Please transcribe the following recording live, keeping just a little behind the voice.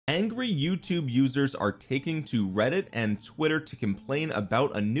angry YouTube users are taking to Reddit and Twitter to complain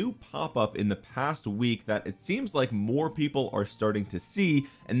about a new pop-up in the past week that it seems like more people are starting to see,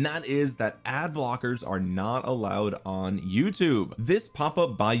 and that is that ad blockers are not allowed on YouTube. This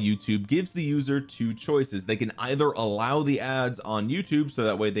pop-up by YouTube gives the user two choices. They can either allow the ads on YouTube so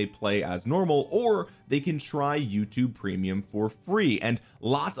that way they play as normal, or they can try YouTube Premium for free, and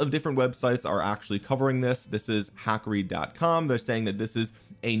lots of different websites are actually covering this. This is hackery.com. They're saying that this is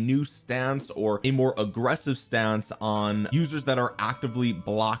a new stance, or a more aggressive stance, on users that are actively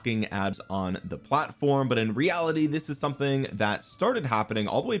blocking ads on the platform. But in reality, this is something that started happening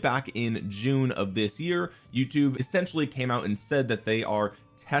all the way back in June of this year. YouTube essentially came out and said that they are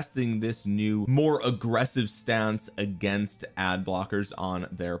testing this new, more aggressive stance against ad blockers on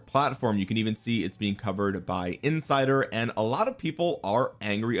their platform. You can even see it's being covered by Insider, and a lot of people are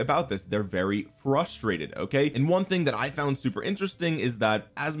angry about this. They're very frustrated. Okay, and one thing that I found super interesting is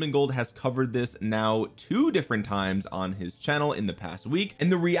that Asmongold has covered this now 2 different times on his channel in the past week,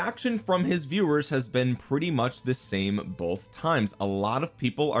 and the reaction from his viewers has been pretty much the same both times. A lot of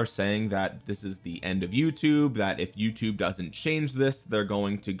people are saying that this is the end of YouTube, that if YouTube doesn't change this, they're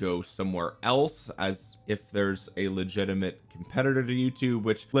going to go somewhere else, as if there's a legitimate competitor to YouTube.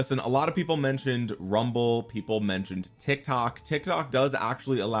 Which, listen, a lot of people mentioned Rumble, people mentioned TikTok. TikTok does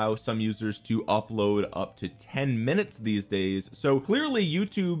actually allow some users to upload up to 10 minutes these days, so clearly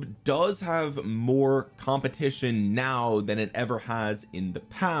YouTube does have more competition now than it ever has in the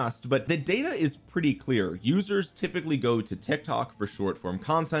past. But the data is pretty clear. Users typically go to TikTok for short form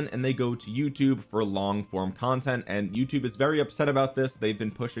content, and they go to YouTube for long form content, and YouTube is very upset about this. They've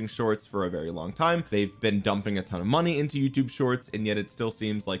been pushing shorts for a very long time. They've been dumping a ton of money into YouTube shorts, and yet it still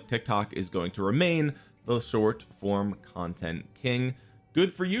seems like TikTok is going to remain the short form content king.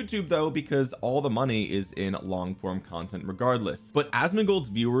 Good for YouTube though, because all the money is in long form content regardless. But Asmongold's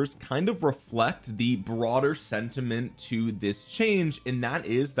viewers kind of reflect the broader sentiment to this change, and that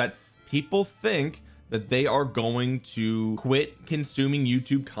is that people think that they are going to quit consuming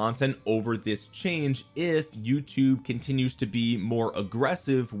YouTube content over this change if YouTube continues to be more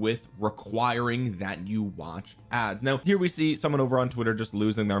aggressive with requiring that you watch ads. Now here we see someone over on Twitter just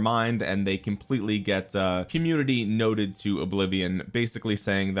losing their mind, and they completely get community noted to oblivion, basically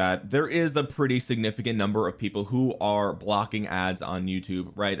saying that there is a pretty significant number of people who are blocking ads on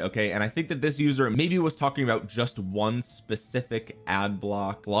YouTube, right? Okay, and I think that this user maybe was talking about just one specific ad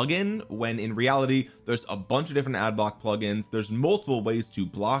block plugin, when in reality there's a bunch of different ad block plugins. There's multiple ways to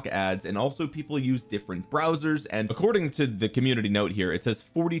block ads, and also people use different browsers. And according to the community note here, it says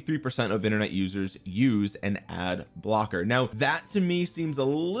 43% of internet users use an ad blocker. Now that to me seems a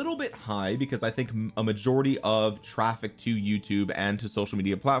little bit high, because I think a majority of traffic to YouTube and to social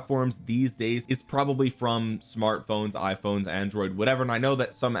media platforms these days is probably from smartphones, iPhones, Android, whatever. And I know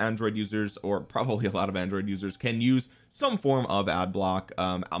that some Android users, or probably a lot of Android users, can use some form of ad block.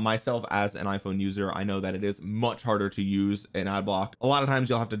 Myself as an iPhone user, I know that it is much harder to use an ad block. A lot of times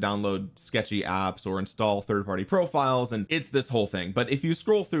you'll have to download sketchy apps or install third-party profiles, and it's this whole thing. But if you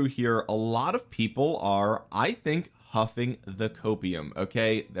scroll through here, a lot of people are, I think, huffing the copium.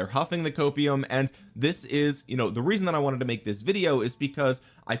 Okay, they're huffing the copium, and this is, you know, the reason that I wanted to make this video is because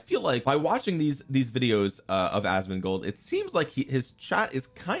I feel like by watching these videos of Asmongold, it seems like his chat is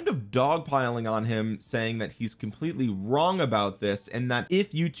kind of dogpiling on him, saying that he's completely wrong about this, and that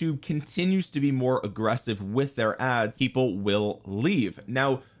if YouTube continues to be more aggressive with their ads, people will leave.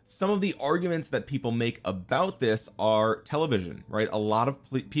 Now some of the arguments that people make about this are television, right? A lot of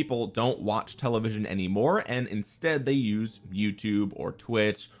people don't watch television anymore, and instead they use YouTube or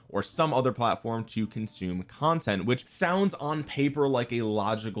Twitch or some other platform to consume content, which sounds on paper like a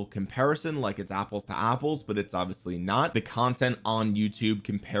logical comparison, like it's apples to apples, but it's obviously not. The content on YouTube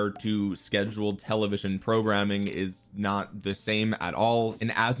compared to scheduled television programming is not the same at all.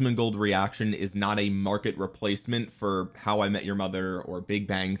 An Asmongold reaction is not a market replacement for How I Met Your Mother or Big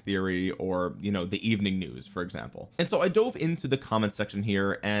Bang Theory or, you know, the evening news, for example. And so I dove into the comment section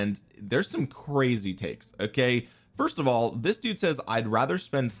here, and there's some crazy takes. Okay, first of all, this dude says, I'd rather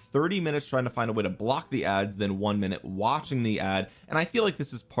spend 30 minutes trying to find a way to block the ads than 1 minute watching the ad. And I feel like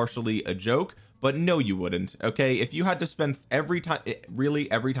this is partially a joke, but no, you wouldn't. Okay, if you had to spend every time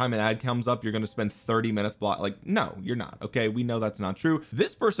an ad comes up, you're going to spend 30 minutes like, no, you're not. Okay, we know that's not true.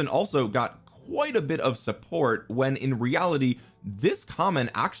 This person also got quite a bit of support, when in reality this comment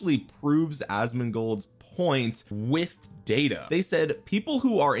actually proves Asmongold's point with data. They said people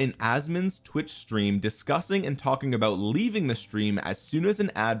who are in Asmon's Twitch stream discussing and talking about leaving the stream as soon as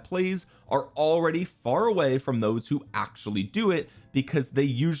an ad plays are already far away from those who actually do it, because they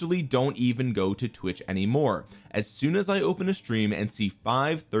usually don't even go to Twitch anymore. As soon as I open a stream and see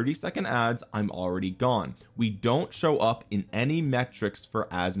 5 30-second ads, I'm already gone. We don't show up in any metrics for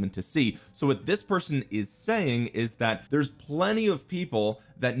Asmon to see. So what this person is saying is that there's plenty of people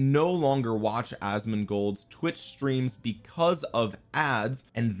that no longer watch Asmongold's Twitch streams because of ads,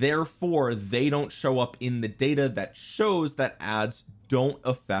 and therefore they don't show up in the data that shows that ads don't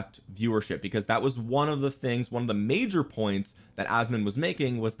affect viewership, because that was one of the major points that Asmon was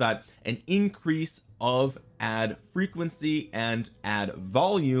making, was that an increase of ad frequency and ad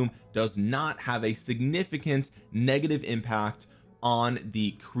volume does not have a significant negative impact on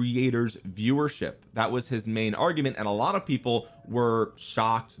the creator's viewership. That was his main argument, and a lot of people were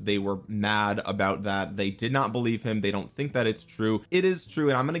shocked. They were mad about that. They did not believe him. They don't think that it's true. It is true,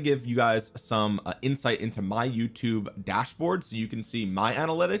 and I'm going to give you guys some insight into my YouTube dashboard so you can see my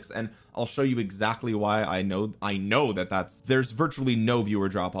analytics, and I'll show you exactly why I know that there's virtually no viewer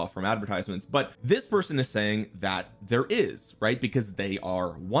drop off from advertisements. But this person is saying that there is, right, because they are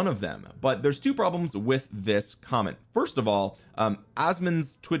one of them. But there's two problems with this comment. First of all,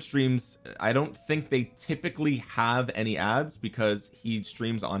 Asmon's Twitch streams, I don't think they typically have any ads because he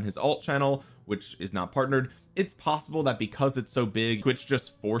streams on his alt channel, which is not partnered. It's possible that because it's so big, Twitch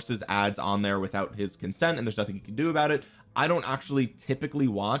just forces ads on there without his consent, and there's nothing you can do about it. I don't actually typically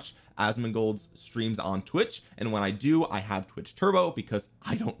watch Asmongold's streams on Twitch, and when I do, I have Twitch Turbo because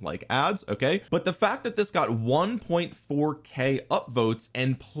I don't like ads. Okay, but the fact that this got 1.4k upvotes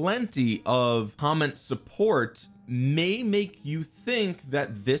and plenty of comment support may make you think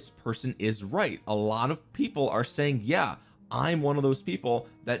that this person is right. A lot of people are saying, yeah, I'm one of those people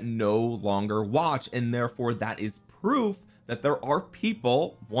that no longer watch, and therefore that is proof that there are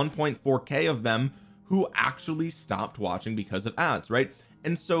people, 1.4k of them, who actually stopped watching because of ads, right?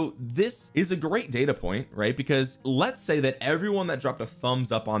 And so this is a great data point, right? Because let's say that everyone that dropped a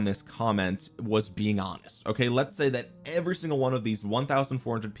thumbs up on this comment was being honest. Okay, let's say that every single one of these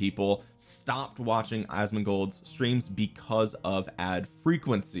 1,400 people stopped watching Asmongold's streams because of ad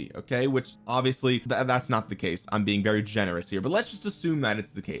frequency. Okay, which obviously that's not the case. I'm being very generous here, but let's just assume that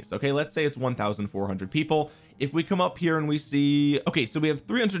it's the case. Okay, let's say it's 1,400 people. If we come up here and we see, okay, so we have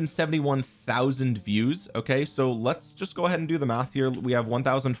 371,000 views. Okay, so let's just go ahead and do the math here. We have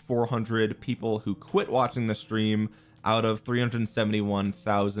 1,400 people who quit watching the stream out of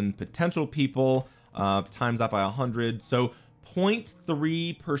 371,000 potential people, times that by 100. So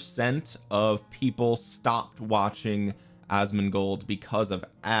 0.3% of people stopped watching Asmongold because of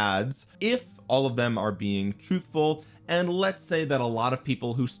ads, if all of them are being truthful. And let's say that a lot of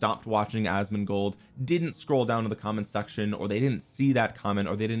people who stopped watching Asmongold didn't scroll down to the comment section, or they didn't see that comment,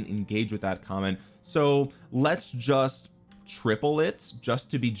 or they didn't engage with that comment. So let's just triple it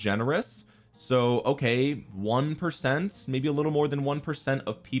just to be generous. So okay, 1%, maybe a little more than 1%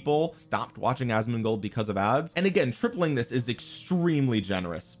 of people stopped watching Asmongold because of ads. And again, tripling this is extremely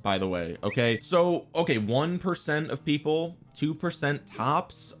generous, by the way. Okay, so okay, 1% of people, 2%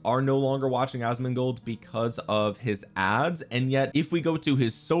 tops, are no longer watching Asmongold because of his ads. And yet if we go to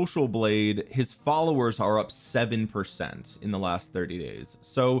his social blade, his followers are up 7% in the last 30 days.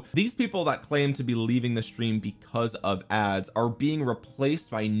 So these people that claim to be leaving the stream because of ads are being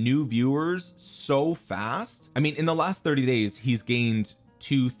replaced by new viewers so fast. I mean, in the last 30 days he's gained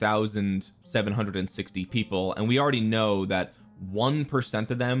 2,760 people, and we already know that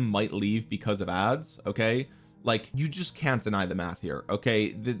 1% of them might leave because of ads. Okay, like, you just can't deny the math here.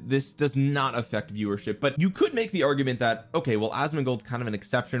 Okay, this does not affect viewership. But you could make the argument that, okay, well, Asmongold's kind of an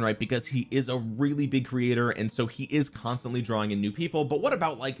exception, right? Because he is a really big creator, and so he is constantly drawing in new people. But what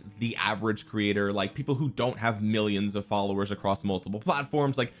about like the average creator, like people who don't have millions of followers across multiple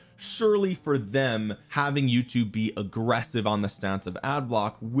platforms? Like, surely for them, having YouTube be aggressive on the stance of ad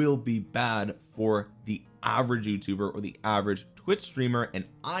block will be bad for the average YouTuber or the average Twitch streamer. And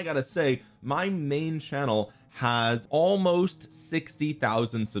I gotta say, my main channel has almost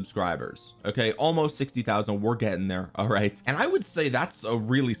 60,000 subscribers. Okay, almost 60,000. We're getting there. All right, and I would say that's a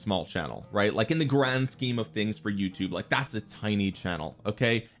really small channel, right? Like in the grand scheme of things for YouTube, like that's a tiny channel.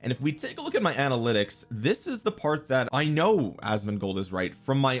 Okay, and if we take a look at my analytics, this is the part that I know Asmongold is right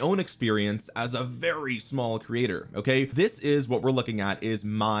from my own experience as a very small creator. Okay, this is what we're looking at, is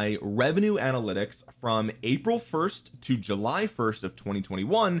my revenue analytics from April 1st to July 1st of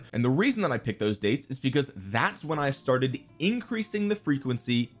 2021. And the reason that I picked those dates is because that's when I started increasing the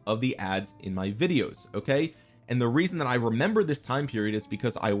frequency of the ads in my videos. Okay, And the reason that I remember this time period is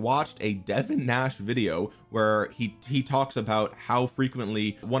because I watched a Devin Nash video where he talks about how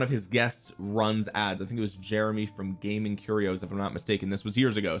frequently one of his guests runs ads. I think it was Jeremy from Gaming Curios, if I'm not mistaken. This was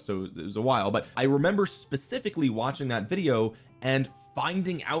years ago, so it was a while, but I remember specifically watching that video and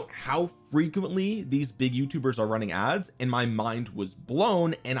finding out how frequently these big YouTubers are running ads, and my mind was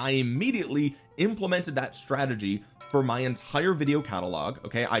blown, and I immediately implemented that strategy for my entire video catalog.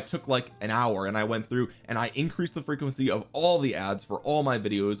 Okay, I took like an hour and I went through and I increased the frequency of all the ads for all my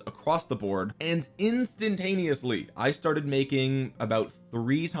videos across the board, and instantaneously I started making about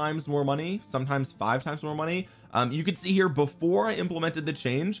 3 times more money, sometimes 5 times more money. You could see here, before I implemented the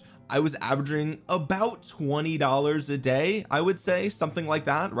change, I was averaging about $20 a day, I would say, something like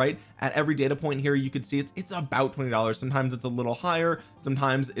that, right? At every data point here, you could see it's about $20. Sometimes it's a little higher,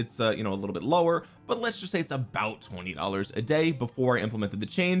 sometimes it's you know, a little bit lower, but let's just say it's about $20 a day before I implemented the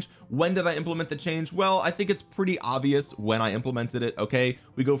change. When did I implement the change? Well, I think it's pretty obvious when I implemented it. Okay,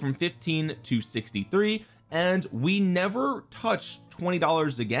 we go from 15 to 63, and we never touch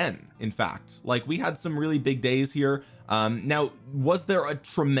 $20 again. In fact, like, we had some really big days here. Now, was there a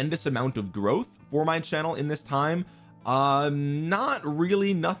tremendous amount of growth for my channel in this time? Not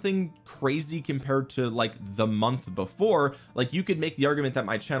really, nothing crazy compared to like the month before. Like, you could make the argument that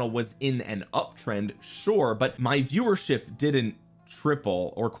my channel was in an uptrend, sure, but my viewership didn't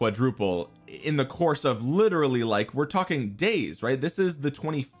triple or quadruple in the course of literally, like, we're talking days, right? This is the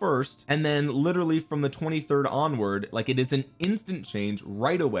 21st, and then literally from the 23rd onward, like, it is an instant change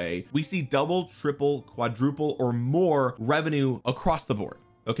right away. We see double, triple, quadruple, or more revenue across the board.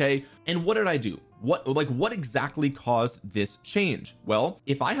 Okay, and what did I do? What exactly caused this change? Well,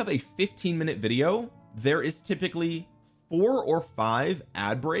 if I have a 15-minute video, there is typically 4 or 5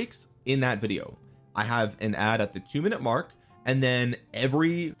 ad breaks in that video. I have an ad at the 2-minute mark, and then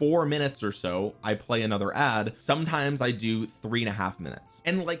every 4 minutes or so I play another ad. Sometimes I do 3.5 minutes.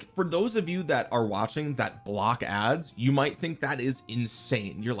 And like, for those of you that are watching that block ads, you might think that is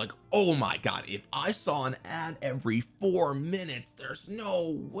insane. You're like, oh my god, if I saw an ad every 4 minutes, there's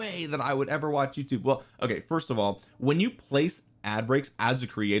no way that I would ever watch YouTube. Well, okay, first of all, when you place ad breaks as a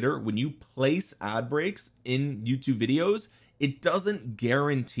creator, when you place ad breaks in YouTube videos, it doesn't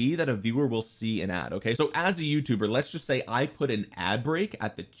guarantee that a viewer will see an ad. Okay, so as a YouTuber, let's just say I put an ad break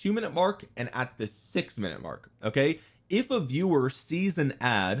at the 2-minute mark and at the 6-minute mark. Okay, if a viewer sees an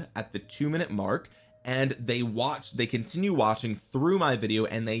ad at the 2-minute mark and they continue watching through my video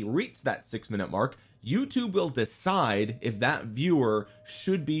and they reach that 6-minute mark, YouTube will decide if that viewer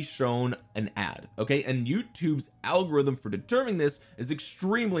should be shown an ad. Okay, and YouTube's algorithm for determining this is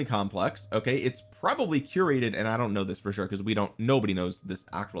extremely complex. Okay, it's probably curated, and I don't know this for sure because nobody knows this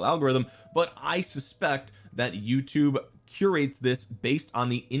actual algorithm, but I suspect that YouTube curates this based on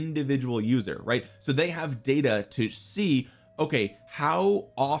the individual user, right? So they have data to see, okay, how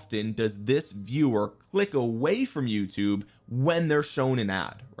often does this viewer click away from YouTube when they're shown an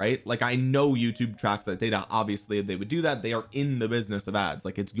ad, right? Like, I know YouTube tracks that data. Obviously they would do that. They are in the business of ads,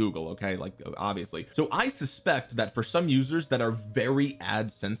 like it's Google. Okay, like, obviously. So I suspect that for some users that are very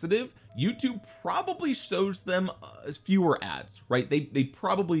ad sensitive, YouTube probably shows them fewer ads, right? They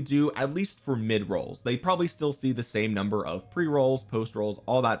probably do, at least for mid rolls. They probably still see the same number of pre-rolls, post rolls,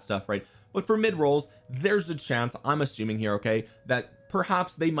 all that stuff, right? But for mid rolls, there's a chance, I'm assuming here, okay, that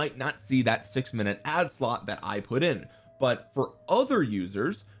perhaps they might not see that 6-minute ad slot that I put in. But for other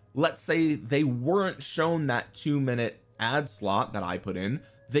users, let's say they weren't shown that 2-minute ad slot that I put in,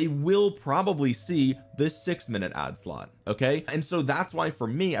 they will probably see the 6-minute ad slot. Okay, and so that's why for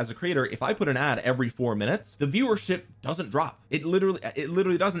me as a creator, if I put an ad every 4 minutes, the viewership doesn't drop. It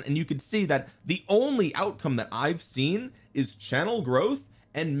literally doesn't. And you can see that the only outcome that I've seen is channel growth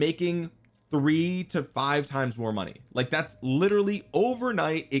and making 3 to 5 times more money. Like, that's literally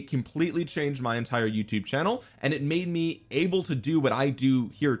overnight. It completely changed my entire YouTube channel, and it made me able to do what I do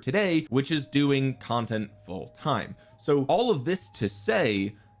here today, which is doing content full time. So all of this to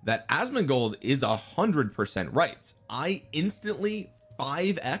say that Asmongold is 100% right. I instantly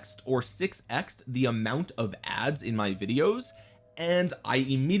 5x'd or 6x'd the amount of ads in my videos, and I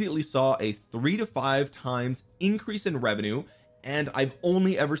immediately saw a 3 to 5 times increase in revenue, and I've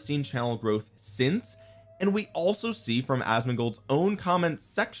only ever seen channel growth since. And we also see from Asmongold's own comments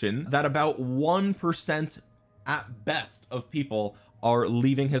section that about 1% at best of people are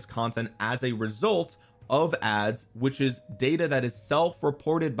leaving his content as a result of ads, which is data that is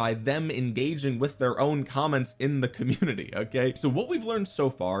self-reported by them engaging with their own comments in the community. Okay, so what we've learned so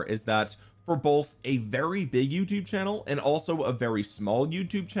far is that for both a very big YouTube channel and also a very small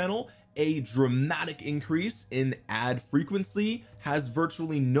YouTube channel, a dramatic increase in ad frequency has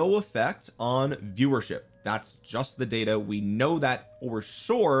virtually no effect on viewership. That's just the data. We know that for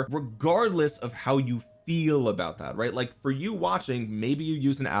sure, regardless of how you feel about that, right? Like for you watching, maybe you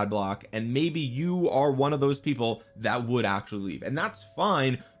use an ad block and maybe you are one of those people that would actually leave, and that's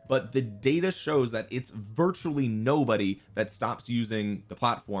fine. But the data shows that it's virtually nobody that stops using the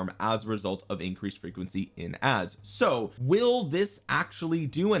platform as a result of increased frequency in ads. So will this actually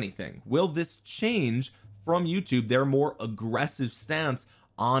do anything? Will this change from YouTube their more aggressive stance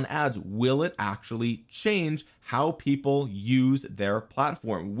on ads? Will it actually change how people use their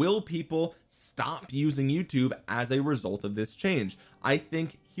platform? Will people stop using YouTube as a result of this change? I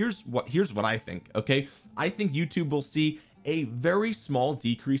think here's what I think. Okay, I think YouTube will see a very small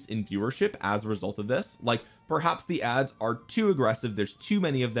decrease in viewership as a result of this. Like perhaps the ads are too aggressive, there's too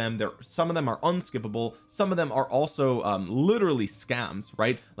many of them, some of them are unskippable, some of them are also literally scams,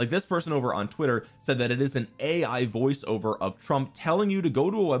 right? Like this person over on Twitter said that it is an AI voiceover of Trump telling you to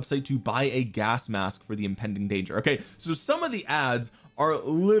go to a website to buy a gas mask for the impending danger. Okay, so some of the ads are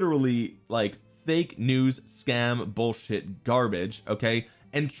literally like fake news, scam, bullshit, garbage. Okay,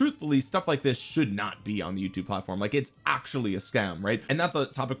 and truthfully, stuff like this should not be on the YouTube platform. Like it's actually a scam, right? And that's a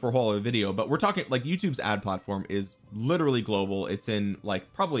topic for a whole other video, but we're talking like YouTube's ad platform is literally global. It's in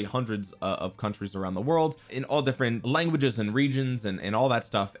like probably hundreds of countries around the world in all different languages and regions and all that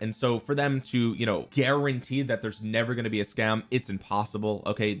stuff. And so for them to, you know, guarantee that there's never going to be a scam, it's impossible.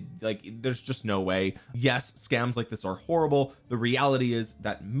 Okay, like there's just no way. Yes, scams like this are horrible. The reality is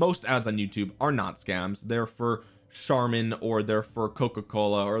that most ads on YouTube are not scams. They're for Charmin, or they're for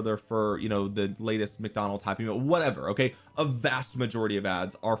Coca-Cola, or they're for, you know, the latest McDonald's Happy Meal, whatever. Okay, a vast majority of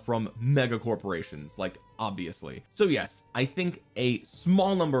ads are from mega corporations, like obviously. So yes, I think a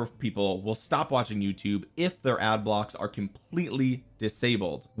small number of people will stop watching YouTube if their ad blocks are completely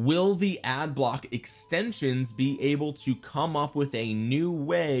disabled. Will the ad block extensions be able to come up with a new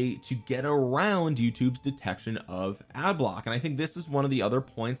way to get around YouTube's detection of ad block? And I think this is one of the other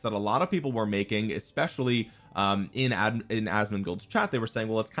points that a lot of people were making, especially in Asmongold's chat. They were saying,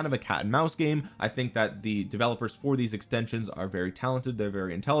 well, it's kind of a cat and mouse game. I think that the developers for these extensions are very talented, they're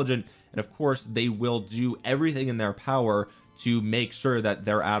very intelligent, and of course they will do everything in their power to make sure that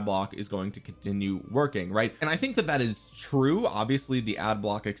their ad block is going to continue working, right? And I think that that is true. Obviously the ad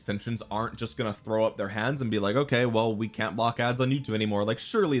block extensions aren't just going to throw up their hands and be like, okay, well, we can't block ads on YouTube anymore. Like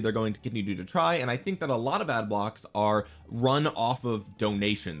surely they're going to continue to try. And I think that a lot of ad blocks are run off of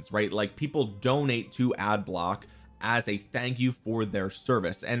donations, right? Like people donate to ad block as a thank you for their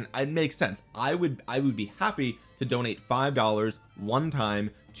service, and it makes sense. I would be happy to donate $5 one time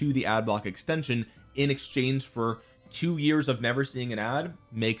to the ad block extension in exchange for 2 years of never seeing an ad.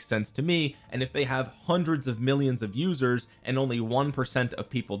 Makes sense to me. And if they have hundreds of millions of users and only 1% of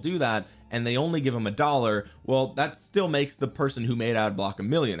people do that, and they only give them $1, well, that still makes the person who made AdBlock a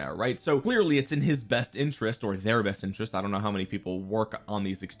millionaire, right? So clearly it's in his best interest, or their best interest. I don't know how many people work on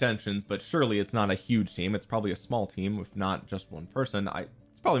these extensions, but surely it's not a huge team. It's probably a small team, if not just one person.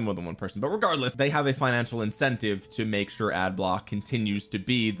 It's probably more than one person, but regardless, they have a financial incentive to make sure AdBlock continues to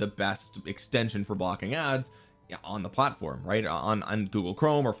be the best extension for blocking ads on the platform, right? On Google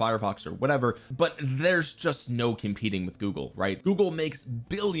Chrome or Firefox or whatever. But there's just no competing with Google, right? Google makes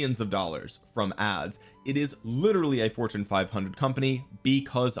billions of dollars from ads. It is literally a Fortune 500 company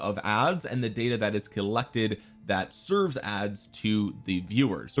because of ads and the data that is collected that serves ads to the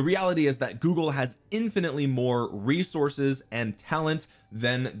viewers. The reality is that Google has infinitely more resources and talent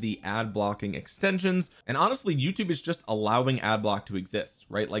than the ad blocking extensions, and honestly YouTube is just allowing ad block to exist,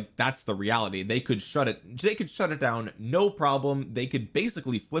 right? Like that's the reality. They could shut it down, no problem. They could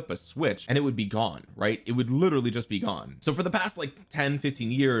basically flip a switch and it would be gone, right? It would literally just be gone. So for the past like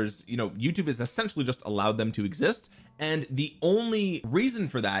 10-15 years, you know, YouTube has essentially just allowed them to exist, and the only reason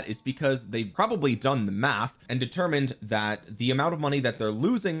for that is because they've probably done the math and determined that the amount of money that they're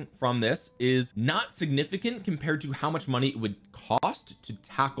losing from this is not significant compared to how much money it would cost to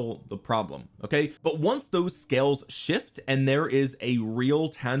tackle the problem. Okay, but once those scales shift and there is a real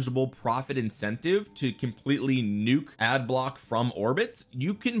tangible profit incentive to completely nuke ad block from orbit,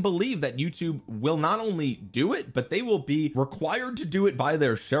 you can believe that YouTube will not only do it, but they will be required to do it by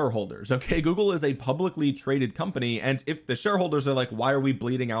their shareholders. Okay, Google is a publicly traded company, and if the shareholders are like, why are we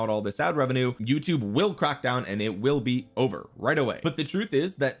bleeding out all this ad revenue, YouTube will crack down and it will be over right away. But the truth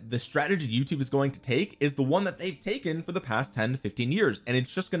is that the strategy YouTube is going to take is the one that they've taken for the past 10 to 15 years, and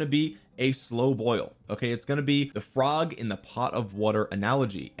it's just going to be a slow boil. Okay, it's going to be the frog in the pot of water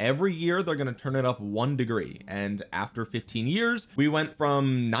analogy. Every year they're going to turn it up 1 degree, and after 15 years we went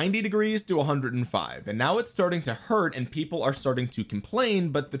from 90 degrees to 105, and now it's starting to hurt and people are starting to complain.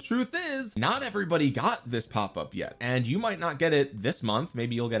 But the truth is, not everybody got this pop-up yet, and you might not get it this month.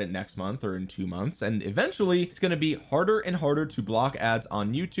 Maybe you'll get it next month or in 2 months, and eventually it's going to be harder and harder to block ads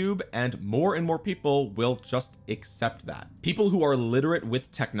on YouTube, and more people will just accept that. People who are literate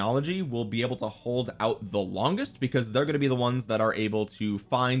with technology will be able to hold out the longest, because they're going to be the ones that are able to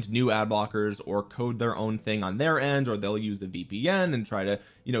find new ad blockers or code their own thing on their end, or they'll use a VPN and try to,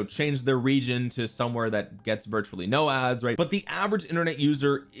 you know, change their region to somewhere that gets virtually no ads, right? But the average internet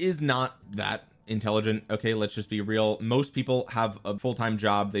user is not that intelligent. Okay, let's just be real. Most people have a full-time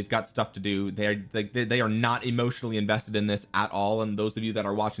job. They've got stuff to do. They are not emotionally invested in this at all, and those of you that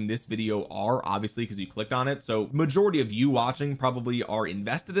are watching this video are, obviously, because you clicked on it. So majority of you watching probably are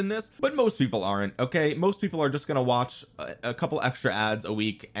invested in this, but most people aren't. Okay, most people are just going to watch a couple extra ads a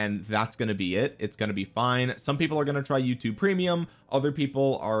week, and that's going to be it. It's going to be fine. Some people are going to try YouTube Premium. Other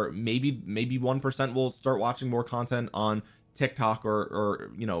people are maybe 1% will start watching more content on TikTok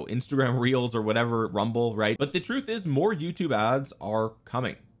or you know, Instagram Reels or whatever, Rumble, right? But the truth is, more YouTube ads are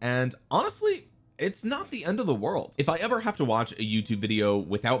coming, and honestly, it's not the end of the world. If I ever have to watch a YouTube video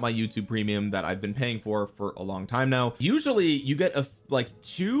without my YouTube Premium that I've been paying for a long time now, usually you get like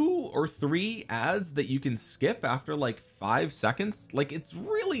 2 or 3 ads that you can skip after like 5 seconds. Like, it's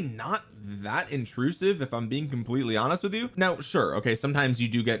really not that intrusive, if I'm being completely honest with you. Now, sure, okay, sometimes you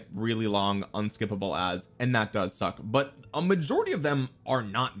do get really long unskippable ads, and that does suck, but a majority of them are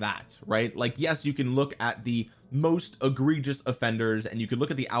not that, right? Like, yes, you can look at the most egregious offenders and you could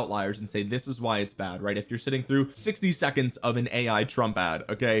look at the outliers and say this is why it's bad, right? If you're sitting through 60 seconds of an AI Trump ad,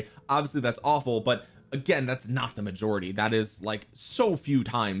 okay, obviously that's awful, but again, that's not the majority. That is like so few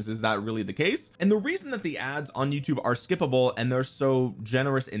times is that really the case. And the reason that the ads on YouTube are skippable and they're so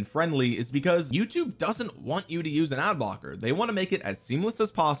generous and friendly is because YouTube doesn't want you to use an ad blocker. They want to make it as seamless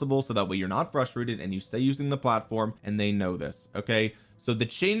as possible, so that way you're not frustrated and you stay using the platform, and they know this. Okay, so the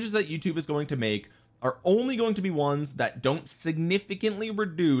changes that YouTube is going to make are only going to be ones that don't significantly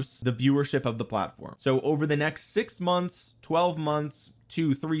reduce the viewership of the platform. So over the next 6 months, 12 months,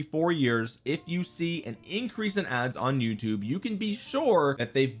 2, 3, 4 years, if you see an increase in ads on YouTube, you can be sure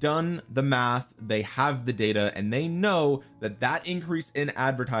that they've done the math, they have the data, and they know that that increase in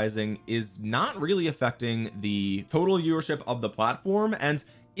advertising is not really affecting the total viewership of the platform. And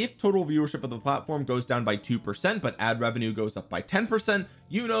if total viewership of the platform goes down by 2%, but ad revenue goes up by 10%,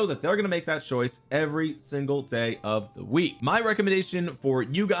 you know that they're going to make that choice every single day of the week. My recommendation for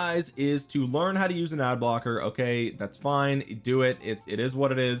you guys is to learn how to use an ad blocker. Okay, that's fine, do it. It is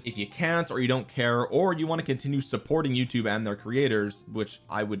what it is. If you can't, or you don't care, or you want to continue supporting YouTube and their creators, which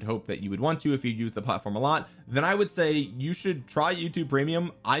I would hope that you would want to if you use the platform a lot, then I would say you should try YouTube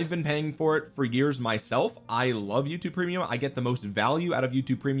Premium. I've been paying for it for years myself. I love YouTube Premium. I get the most value out of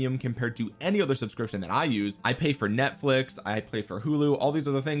YouTube Premium compared to any other subscription that I use. I pay for Netflix, I pay for Hulu, all these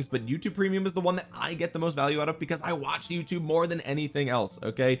other things, but YouTube Premium is the one that I get the most value out of because I watch YouTube more than anything else.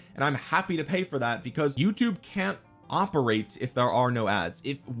 Okay, and I'm happy to pay for that because YouTube can't operate if there are no ads.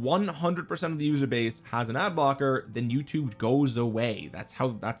 If 100% of the user base has an ad blocker, then YouTube goes away. That's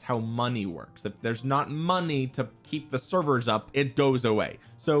how money works. If there's not money to keep the servers up, it goes away.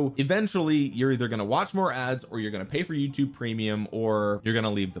 So eventually you're either going to watch more ads, or you're going to pay for YouTube Premium, or you're going to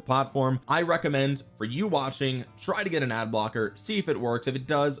leave the platform. I recommend for you watching, try to get an ad blocker, see if it works. If it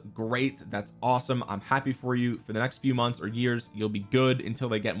does, great, that's awesome. I'm happy for you. For the next few months or years, you'll be good until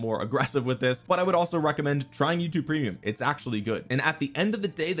they get more aggressive with this. But I would also recommend trying YouTube Premium. It's actually good. And at the end of the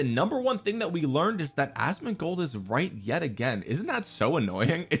day, the number one thing that we learned is that Asmongold is right yet again. Isn't that so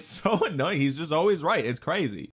annoying? It's so annoying. He's just always right. It's crazy.